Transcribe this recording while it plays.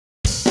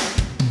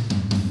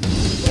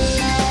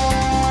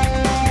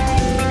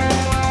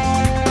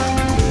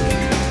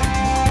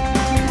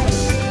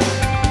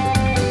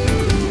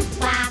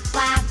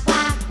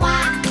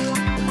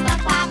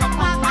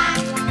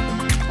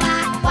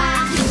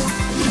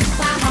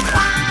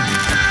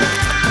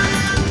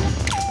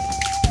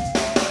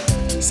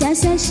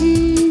小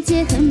世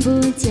界很不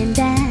简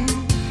单，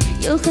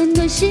有很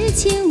多事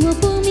情我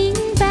不明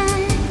白。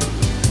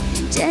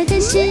这个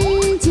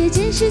世界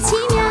真是奇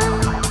妙，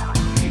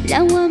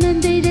让我们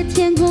对着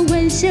天空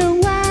问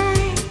声 why。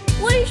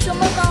为什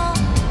么呢？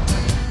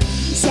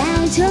小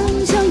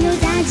虫虫有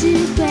大智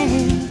慧，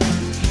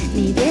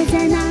你别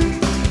在那儿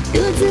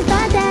独自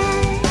发呆，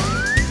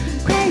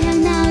快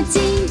让脑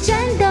筋转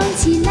动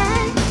起来，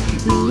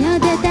你要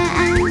的答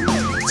案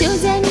就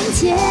在面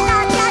前。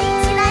大家一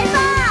起来吧！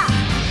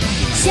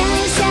小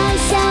小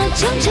小虫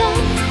虫，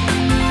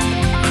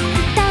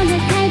到了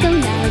开动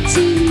脑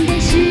筋的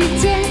时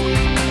间。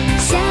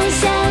小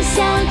小小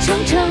虫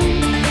虫，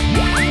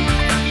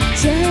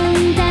睁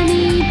大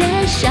你的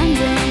双眼。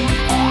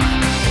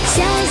小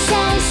小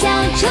小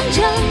虫虫，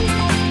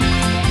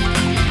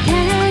看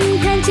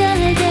看这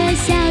个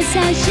小小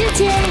世界。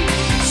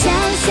小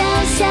小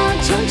小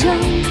虫虫，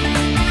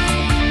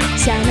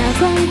小脑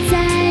瓜再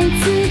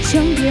次充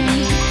电。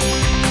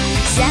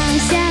小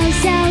小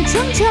小虫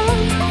虫，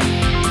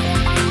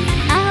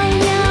奥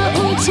妙无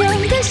穷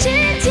的世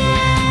界。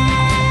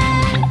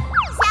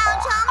小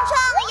虫虫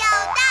有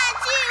大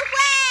智慧。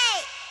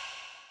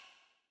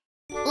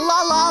La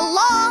la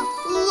la,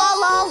 la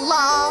la la.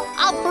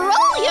 A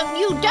brilliant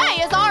new day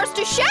is ours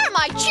to share,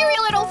 my cheery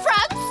little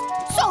friends.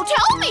 So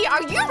tell me,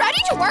 are you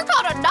ready to work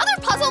on another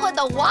puzzle in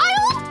the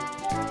wild?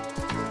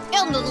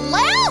 In the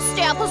last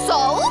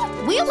episode,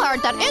 we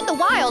learned that in the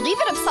wild,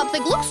 even if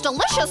something looks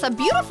delicious and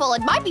beautiful,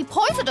 it might be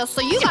poisonous, so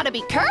you gotta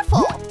be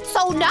careful.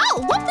 So now,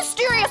 what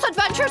mysterious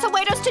adventures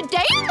await us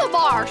today in the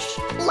marsh?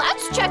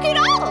 Let's check it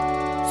out.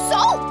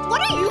 So,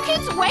 what are you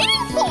kids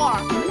waiting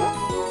for?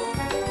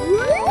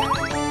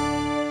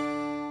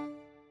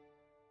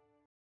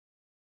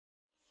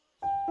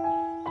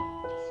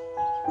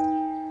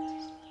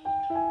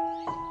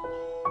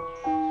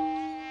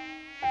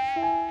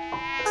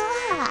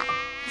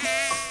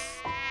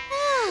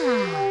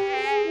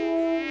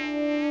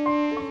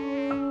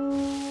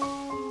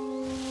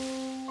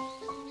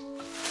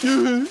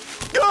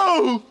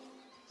 Go!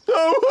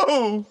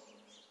 Oh,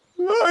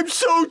 I'm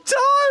so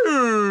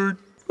tired.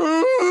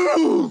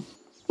 Oh,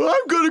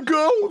 I'm gonna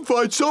go and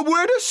find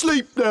somewhere to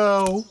sleep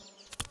now.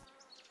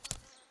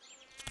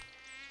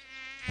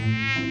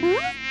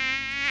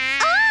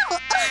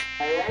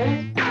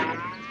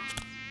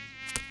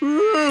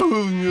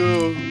 Oh,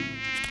 no.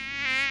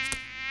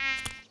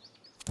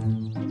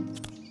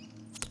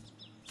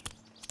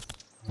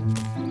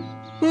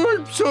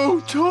 I'm so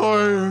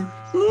tired.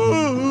 Oh,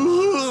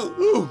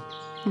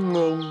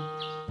 no.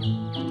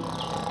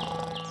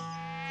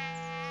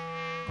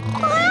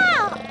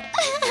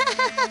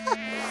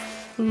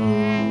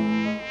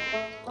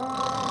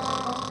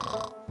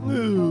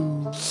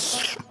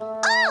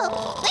 Oh,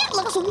 that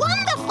looks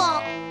wonderful.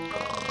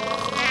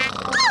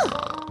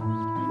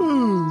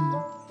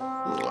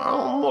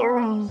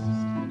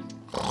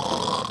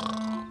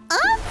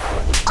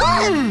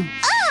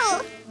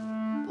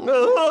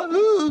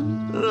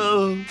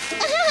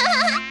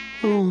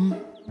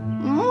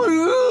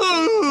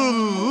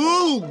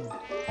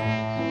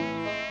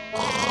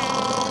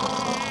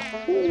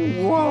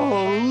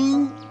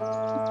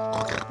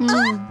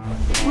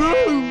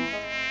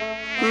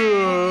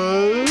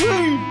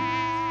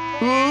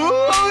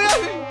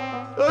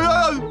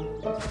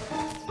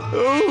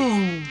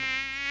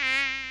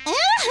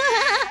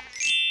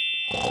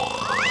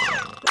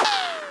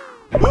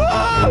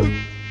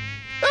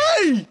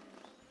 Hey!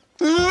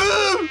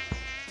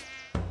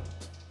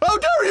 How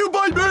dare you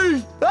bite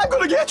me! I'm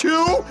gonna get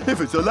you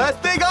if it's the last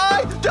thing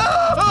I do!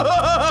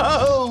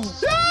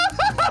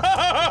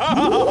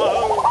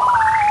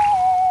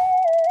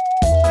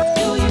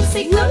 Do you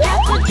seek the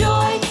path of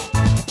joy?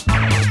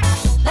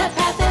 The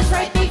path is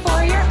right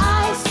before your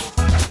eyes.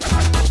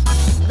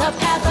 The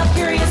path of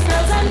curious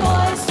girls and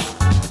boys.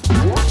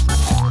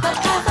 The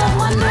path of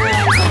wonder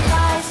and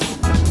surprise.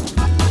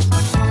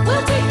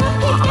 We'll take a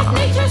peek at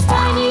nature's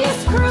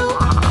tiniest crew.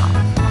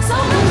 So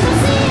much to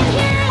see and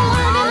hear and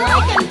learn and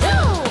like and do.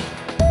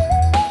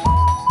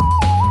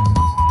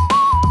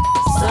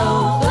 So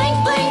blink,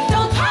 blink,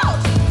 don't pout.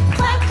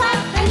 Clap,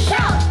 clap, and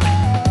shout.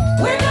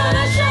 We're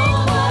gonna show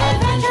what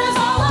adventure's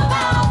all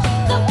about.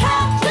 The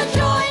path to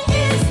joy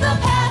is the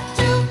path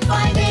to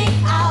finding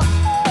out.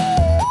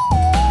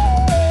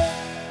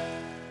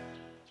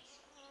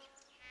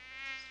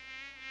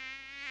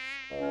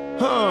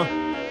 Huh.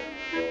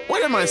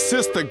 Where did my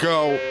sister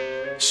go?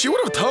 She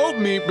would have told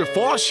me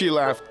before she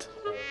left.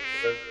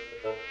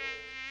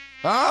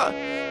 Huh?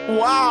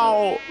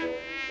 Wow.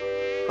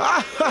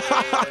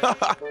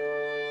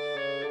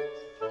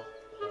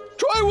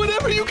 Try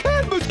whatever you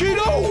can,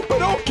 Mosquito,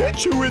 but I'll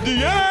get you in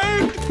the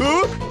end!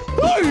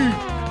 Hey!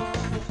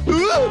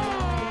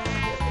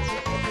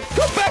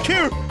 Come back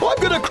here! I'm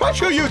gonna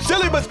crush you,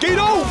 silly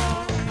mosquito!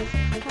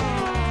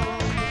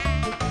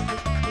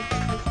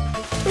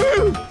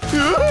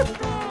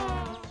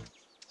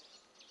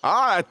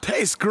 Ah, it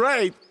tastes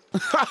great.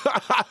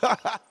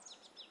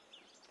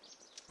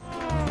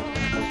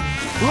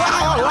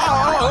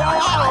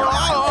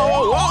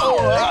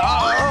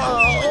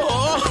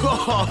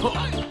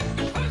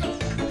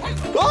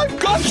 I've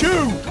got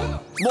you!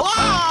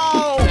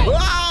 Wow!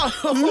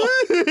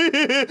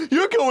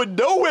 You're going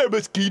nowhere,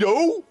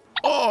 mosquito.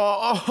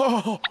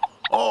 Oh,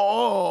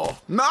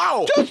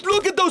 no! Just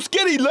look at those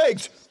skinny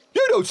legs.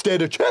 You don't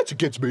stand a chance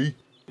against me.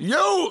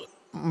 You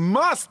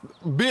must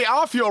be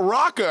off your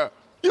rocker.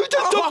 You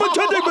just stop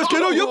pretending,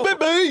 mosquito. You bit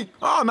me.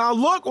 Oh, now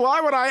look,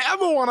 why would I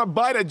ever want to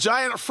bite a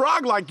giant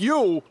frog like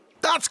you?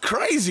 That's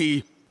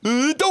crazy.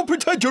 Don't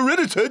pretend you're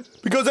innocent,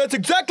 because that's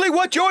exactly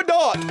what you're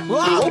not.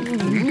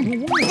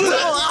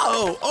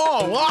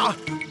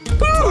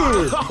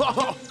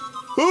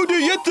 Who do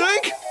you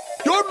think?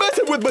 You're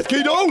messing with,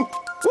 mosquito.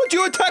 What'd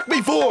you attack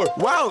me for?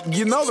 Well,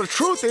 you know, the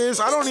truth is,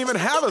 I don't even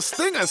have a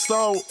stinger,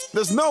 so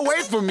there's no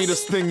way for me to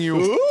sting you.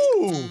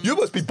 Ooh, you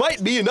must be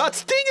biting me and not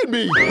stinging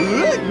me.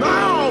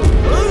 No!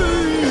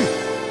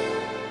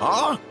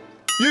 Huh?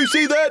 You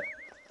see that?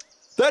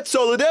 That's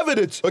solid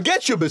evidence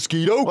against you,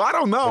 mosquito. Well, I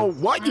don't know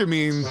what you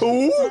mean.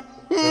 Oh?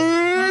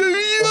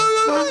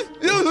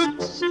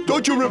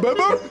 Don't you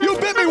remember? You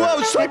bit me while I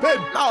was sleeping.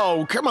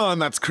 Oh, come on,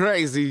 that's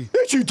crazy.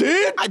 Yes, you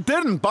did. I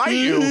didn't bite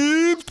you.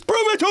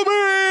 Prove it to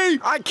me.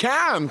 I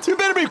can't. You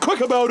better be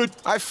quick about it.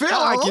 I feel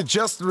like you're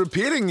just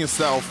repeating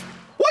yourself.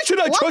 Why should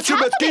I trust you,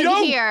 mosquito? What's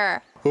happening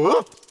here?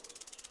 Huh?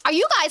 Are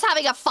you guys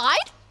having a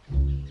fight?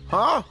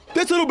 Huh?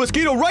 This little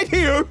mosquito right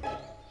here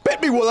bit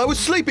me while I was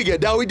sleeping,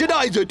 and now he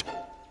denies it.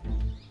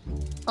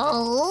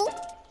 Oh?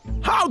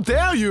 How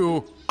dare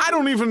you? I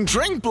don't even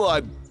drink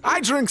blood. I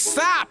drink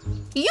sap.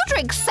 You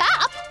drink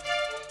sap?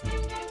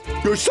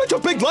 You're such a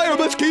big liar,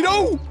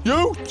 mosquito.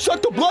 You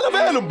suck the blood of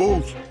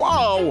animals.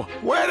 Whoa,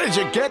 where did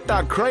you get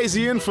that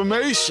crazy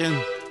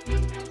information?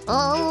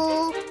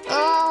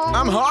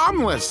 I'm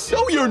harmless.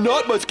 No, you're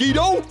not,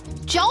 mosquito.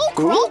 Joe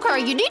Croker,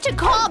 you need to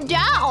calm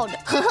down.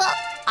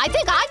 I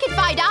think I can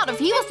find out if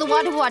he was the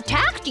one who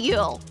attacked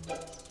you.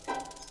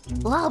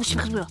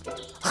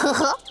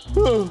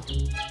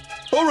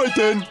 All right,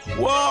 then.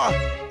 What?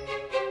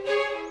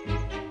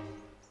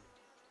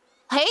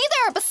 Hey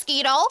there,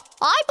 mosquito.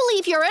 I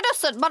believe you're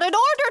innocent, but in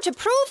order to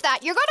prove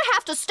that, you're gonna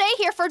have to stay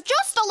here for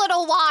just a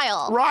little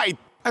while. Right.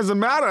 As a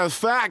matter of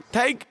fact,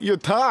 take your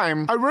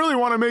time. I really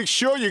want to make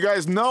sure you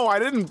guys know I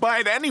didn't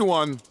bite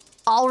anyone.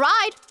 All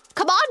right.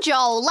 Come on,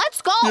 Joe.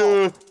 Let's go.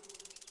 Yeah.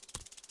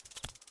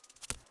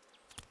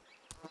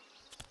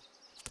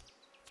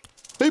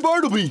 Hey,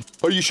 Bartleby,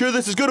 are you sure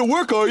this is gonna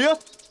work, are you?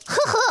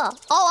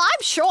 Oh,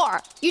 I'm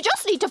sure. You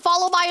just need to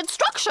follow my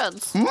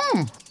instructions.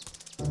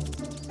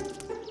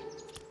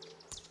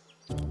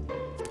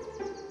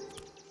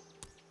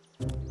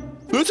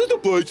 This is the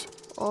place.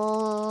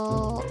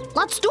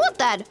 Let's do it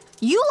then.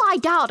 You lie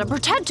down and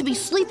pretend to be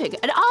sleeping,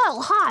 and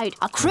I'll hide.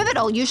 A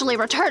criminal usually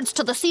returns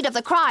to the scene of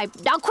the crime.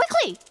 Now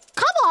quickly.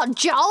 Come on,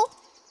 Joe.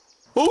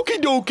 Okie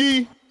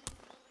dokie.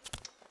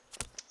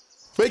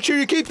 Make sure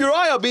you keep your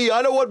eye on me.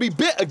 I don't want to be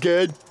bit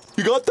again.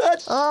 You got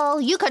that? Oh,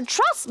 you can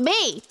trust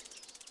me.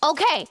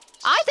 Okay,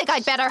 I think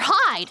I'd better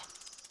hide.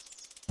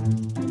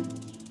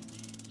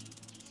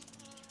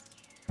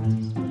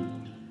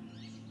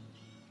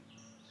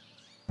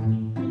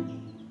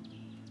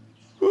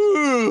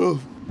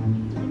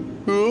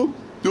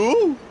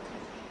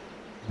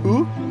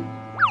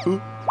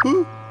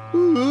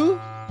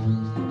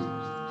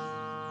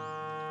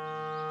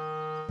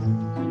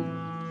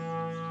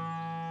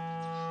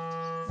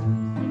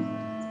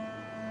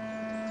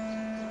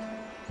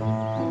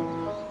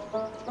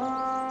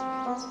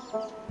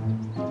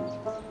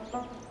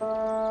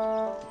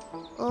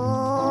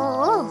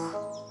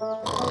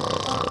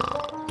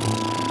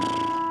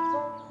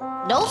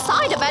 No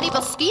sign of any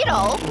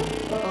mosquito.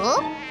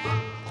 Huh?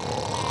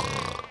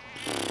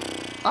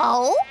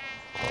 Oh?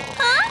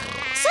 Huh?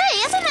 Say,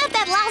 isn't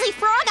that lousy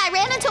frog I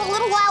ran into a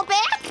little while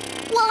back?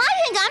 Well, I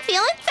think I'm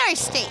feeling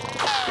thirsty.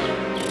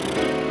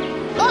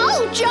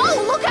 Oh,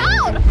 Joe, look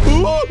out!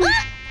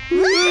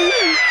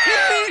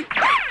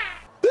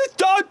 This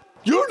time,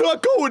 you're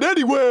not going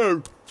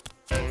anywhere.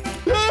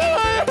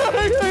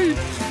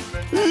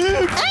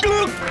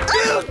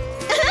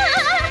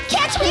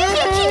 Catch me if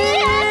you can!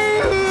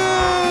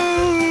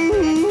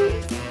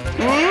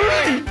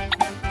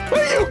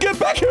 Hey, you get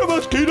back here,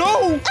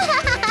 mosquito!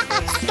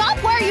 Stop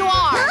where you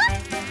are!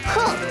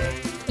 Huh?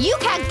 You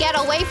can't get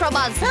away from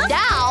us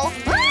now!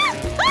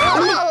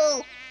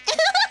 Oh.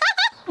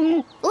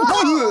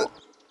 Whoa.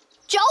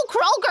 Joe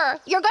Kroger,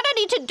 you're gonna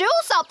need to do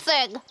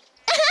something!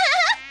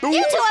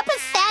 You two are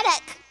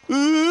pathetic.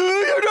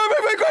 You're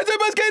driving me crazy,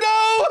 mosquito!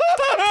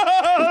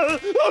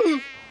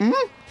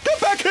 Get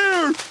back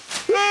here!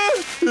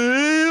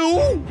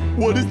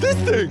 What is this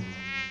thing?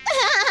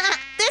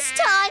 This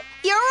time,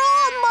 you're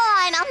all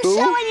mine. I'm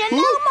showing you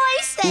no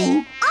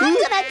mercy. I'm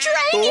gonna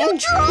drain you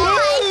dry.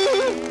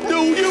 No,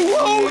 you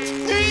won't!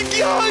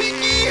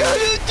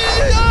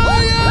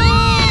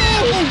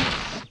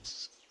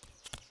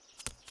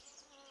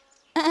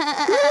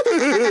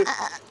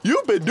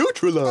 You've been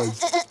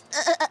neutralized.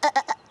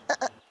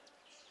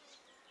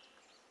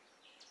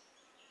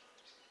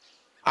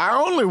 I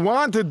only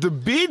wanted to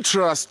be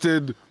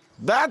trusted,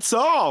 That's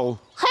all.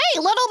 Hey,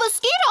 little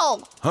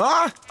mosquito!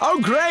 Huh?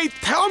 Oh, great.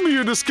 Tell me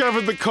you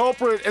discovered the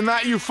culprit and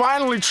that you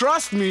finally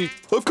trust me.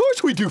 Of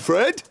course we do,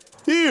 Fred.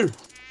 Here.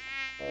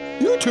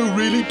 You two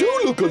really do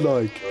look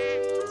alike.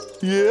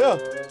 Yeah.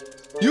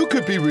 You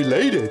could be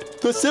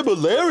related. The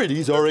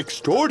similarities are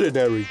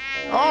extraordinary.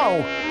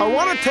 Oh, I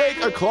want to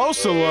take a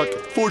closer look.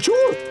 For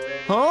sure.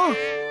 Huh?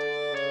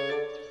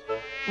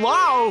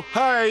 Wow,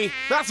 hey,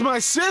 that's my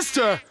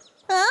sister.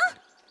 Huh?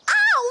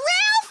 Oh,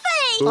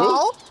 Ralphie!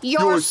 Oh,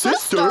 your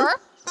sister?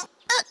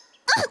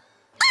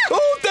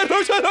 Oh, that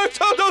hurts, that hurts.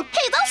 Oh, no.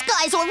 Hey, those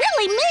guys were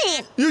really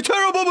mean! You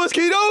terrible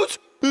mosquitoes!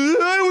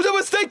 It was a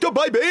mistake to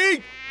bite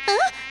me!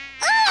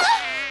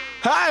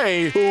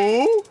 Hey,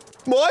 Oh,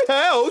 my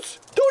house!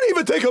 Don't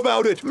even think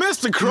about it!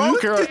 Mr.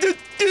 Croker.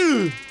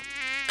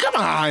 Come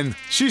on.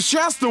 She's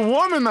just a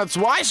woman, that's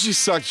why she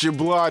sucked your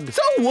blood.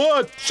 So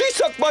what? She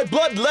sucked my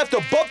blood and left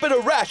a bump and a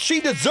rash.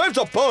 She deserves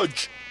a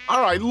punch.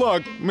 All right,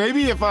 look,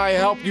 maybe if I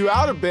help you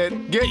out a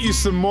bit, get you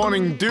some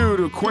morning dew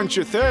to quench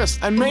your thirst,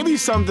 and maybe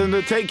something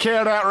to take care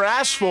of that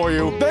rash for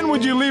you, then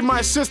would you leave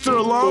my sister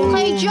alone?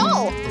 Hey,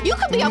 Joe, you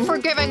could be a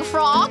forgiving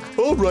frog.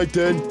 All right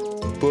then.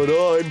 But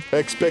I'm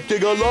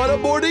expecting a lot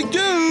of morning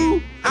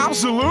dew.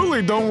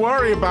 Absolutely, don't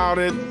worry about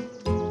it.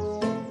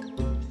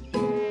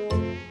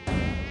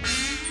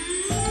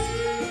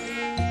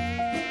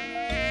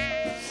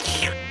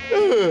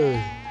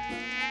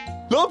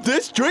 Love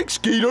this drink,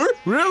 Skeeter.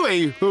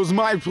 Really? It was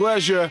my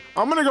pleasure.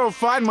 I'm gonna go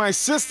find my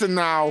sister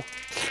now.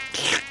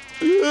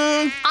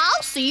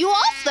 I'll see you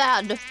off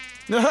then.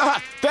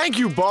 Thank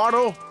you,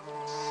 Bartle.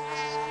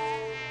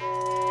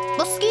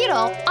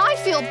 Mosquito, I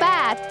feel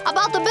bad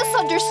about the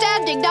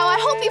misunderstanding. Now I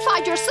hope you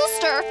find your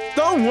sister.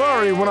 Don't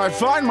worry, when I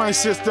find my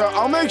sister,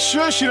 I'll make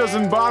sure she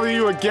doesn't bother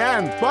you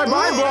again.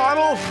 Bye-bye,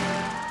 Bartle.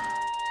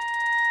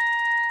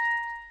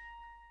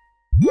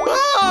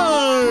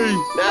 Hi!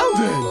 Now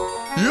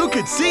then, you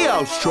can see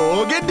how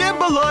strong and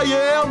nimble I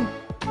am.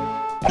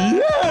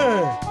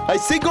 Yeah! I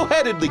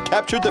single-handedly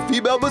captured the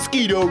female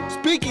mosquito.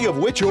 Speaking of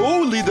which,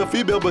 only the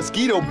female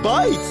mosquito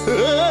bites.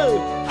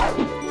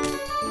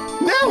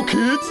 Now,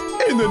 kids,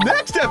 in the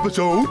next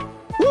episode,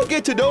 we'll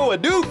get to know a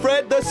new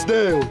friend, the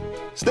snail.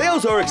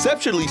 Snails are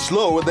exceptionally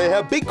slow and they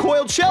have big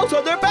coiled shells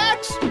on their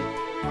backs.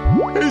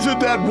 Isn't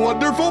that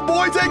wonderful,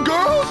 boys and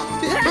girls?